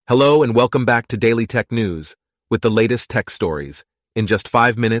Hello and welcome back to Daily Tech News with the latest tech stories in just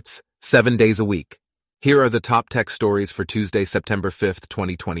 5 minutes, 7 days a week. Here are the top tech stories for Tuesday, September 5th,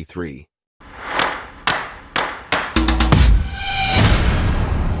 2023.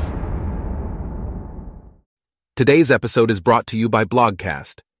 Today's episode is brought to you by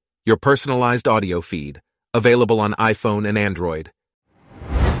Blogcast, your personalized audio feed, available on iPhone and Android.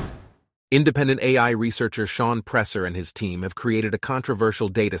 Independent AI researcher Sean Presser and his team have created a controversial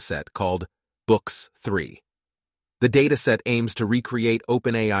dataset called Books 3. The dataset aims to recreate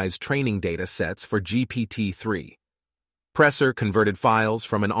OpenAI's training data sets for GPT-3. Presser converted files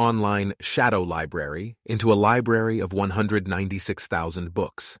from an online shadow library into a library of 196,000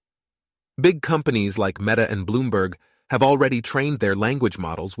 books. Big companies like Meta and Bloomberg have already trained their language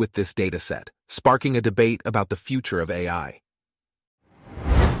models with this dataset, sparking a debate about the future of AI.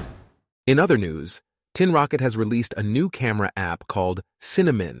 In other news, Tinrocket has released a new camera app called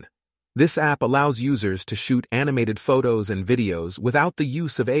Cinemin. This app allows users to shoot animated photos and videos without the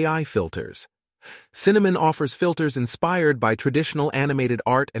use of AI filters. Cinemin offers filters inspired by traditional animated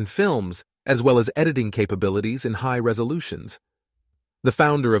art and films, as well as editing capabilities in high resolutions. The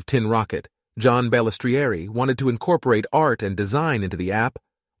founder of Tinrocket, John Balistrieri, wanted to incorporate art and design into the app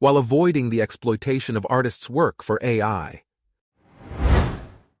while avoiding the exploitation of artists' work for AI.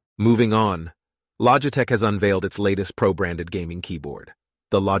 Moving on, Logitech has unveiled its latest Pro-branded gaming keyboard,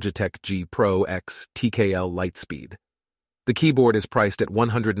 the Logitech G Pro X TKL Lightspeed. The keyboard is priced at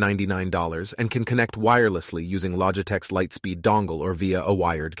 $199 and can connect wirelessly using Logitech's Lightspeed dongle or via a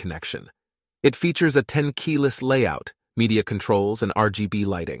wired connection. It features a 10-keyless layout, media controls, and RGB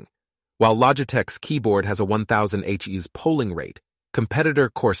lighting. While Logitech's keyboard has a 1000 Hz polling rate, competitor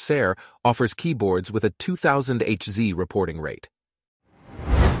Corsair offers keyboards with a 2000 Hz reporting rate.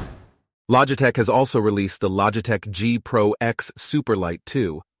 Logitech has also released the Logitech G Pro X Superlight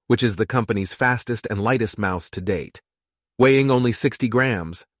 2, which is the company's fastest and lightest mouse to date. Weighing only 60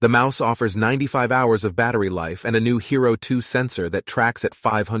 grams, the mouse offers 95 hours of battery life and a new Hero 2 sensor that tracks at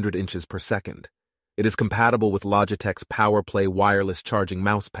 500 inches per second. It is compatible with Logitech's PowerPlay wireless charging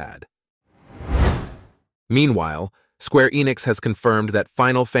mousepad. Meanwhile, Square Enix has confirmed that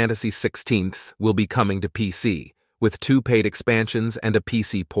Final Fantasy XVI will be coming to PC, with 2 paid expansions and a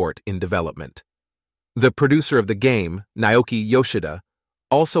PC port in development. The producer of the game, Naoki Yoshida,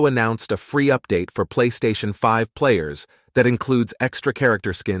 also announced a free update for PlayStation 5 players that includes extra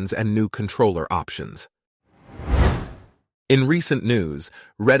character skins and new controller options. In recent news,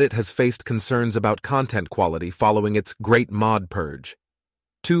 Reddit has faced concerns about content quality following its Great Mod Purge.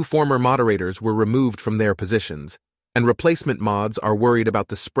 2 former moderators were removed from their positions, and replacement mods are worried about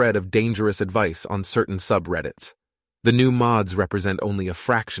the spread of dangerous advice on certain subreddits. The new mods represent only a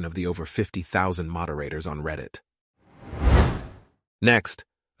fraction of the over 50,000 moderators on Reddit. Next,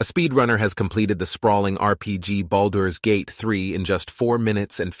 a speedrunner has completed the sprawling RPG Baldur's Gate 3 in just 4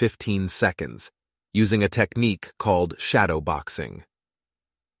 minutes and 15 seconds, using a technique called shadowboxing.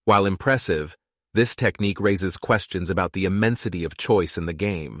 While impressive, this technique raises questions about the immensity of choice in the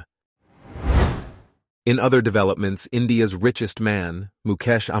game. In other developments, India's richest man,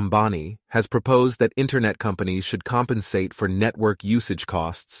 Mukesh Ambani, has proposed that internet companies should compensate for network usage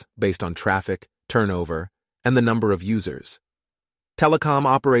costs based on traffic, turnover, and the number of users. Telecom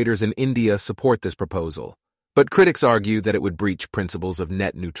operators in India support this proposal, but critics argue that it would breach principles of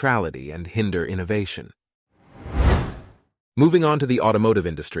net neutrality and hinder innovation. Moving on to the automotive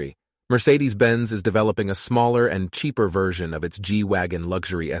industry, Mercedes-Benz is developing a smaller and cheaper version of its G-Wagon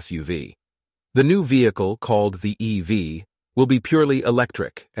luxury SUV. The new vehicle, called the EV, will be purely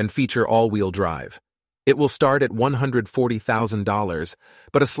electric and feature all-wheel drive. It will start at $140,000,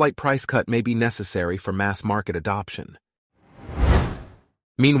 but a slight price cut may be necessary for mass-market adoption.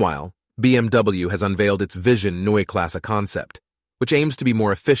 Meanwhile, BMW has unveiled its Vision Neue Klasse concept, which aims to be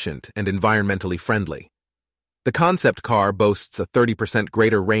more efficient and environmentally friendly. The concept car boasts a 30%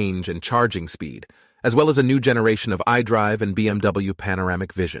 greater range and charging speed, as well as a new generation of iDrive and BMW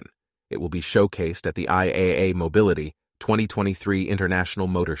panoramic vision. It will be showcased at the IAA Mobility 2023 International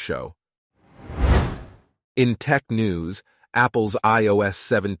Motor Show. In tech news, Apple's iOS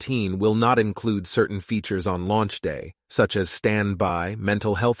 17 will not include certain features on launch day, such as standby,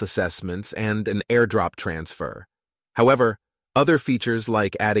 mental health assessments, and an AirDrop transfer. However, other features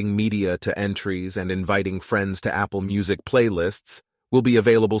like adding media to entries and inviting friends to Apple Music playlists will be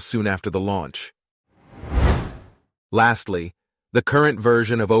available soon after the launch. Lastly, the current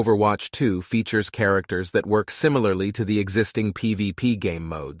version of Overwatch 2 features characters that work similarly to the existing PvP game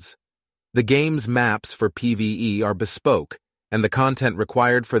modes. The game's maps for PvE are bespoke, and the content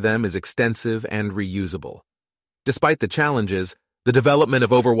required for them is extensive and reusable. Despite the challenges, The development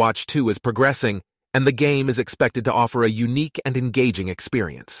of Overwatch 2 is progressing, and the game is expected to offer a unique and engaging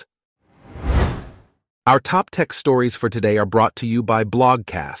experience. Our top tech stories for today are brought to you by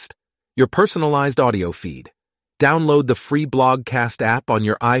Blogcast, your personalized audio feed. Download the free Blogcast app on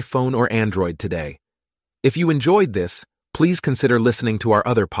your iPhone or Android today. If you enjoyed this, please consider listening to our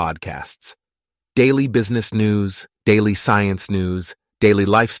other podcasts: Daily Business News, Daily Science News, Daily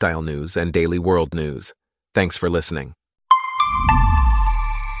Lifestyle News, and Daily World News. Thanks for listening.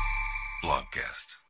 Blogcast.